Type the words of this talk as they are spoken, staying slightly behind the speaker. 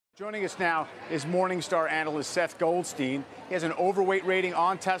Joining us now is Morningstar analyst Seth Goldstein. He has an overweight rating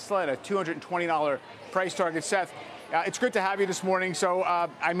on Tesla at a $220 price target. Seth, it's good to have you this morning. So,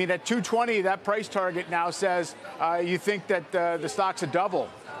 I mean, at $220, that price target now says you think that the stock's a double,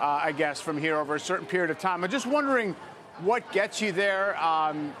 I guess, from here over a certain period of time. I'm just wondering what gets you there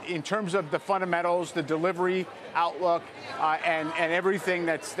in terms of the fundamentals, the delivery outlook, and everything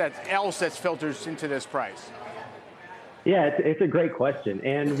else that's filters into this price. Yeah, it's a great question.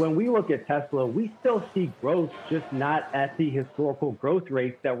 And when we look at Tesla, we still see growth, just not at the historical growth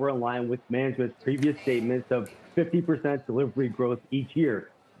rates that were in line with management's previous statements of 50% delivery growth each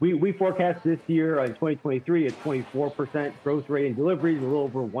year. We forecast this year, in 2023, a 24% growth rate in deliveries, a little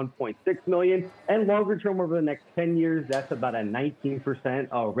over 1.6 million. And longer term, over the next 10 years, that's about a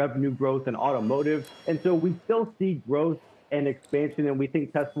 19% revenue growth in automotive. And so we still see growth and expansion, and we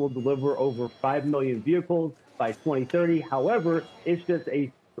think Tesla will deliver over 5 million vehicles by 2030. However, it's just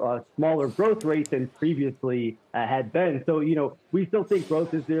a smaller growth rate than previously had been. So, we still think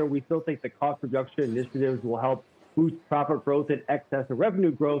growth is there. We still think the cost reduction initiatives will help boost profit growth in excess of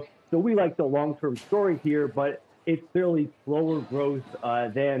revenue growth. So we like the long-term story here, but it's clearly slower growth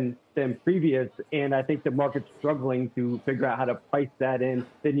than previous. And I think the market's struggling to figure out how to price that in.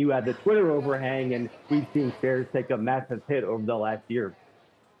 Then you add the Twitter overhang, and we've seen shares take a massive hit over the last year.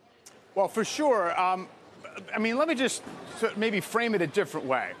 Well, for sure. I mean, let me just maybe frame it a different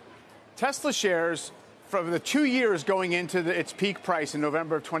way. Tesla shares, for the 2 years going into its peak price in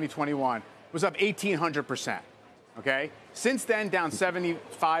November of 2021, was up 1,800%. Okay? Since then, down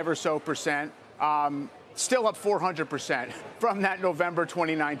 75 or so percent, still up 400% from that November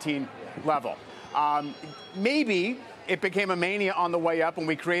 2019 level. Maybe it became a mania on the way up and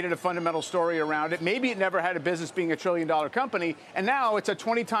we created a fundamental story around it. Maybe it never had a business being a $1 trillion company, and now it's at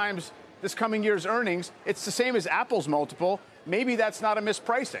 20 times this coming year's earnings. It's the same as Apple's multiple. Maybe that's not a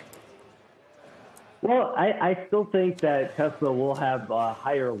mispricing. Well, I still think that Tesla will have a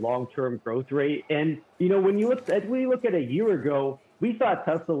higher long-term growth rate. And, when we look at a year ago, we thought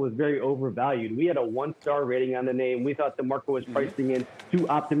Tesla was very overvalued. We had a 1-star rating on the name. We thought the market was pricing in too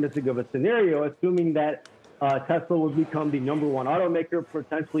optimistic of a scenario, assuming that Tesla would become the #1 automaker,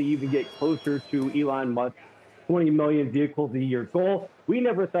 potentially even get closer to Elon Musk's 20 million vehicles a year goal. We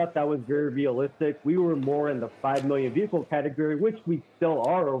never thought that was very realistic. We were more in the 5 million vehicle category, which we still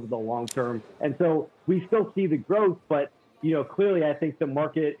are over the long term. And so we still see the growth, but clearly I think the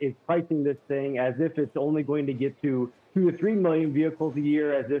market is pricing this thing as if it's only going to get to 2 to 3 million vehicles a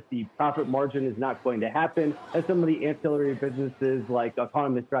year, as if the profit margin is not going to happen, as some of the ancillary businesses like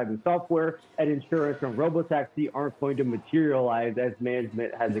autonomous driving software and insurance and robotaxi aren't going to materialize as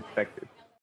management has expected.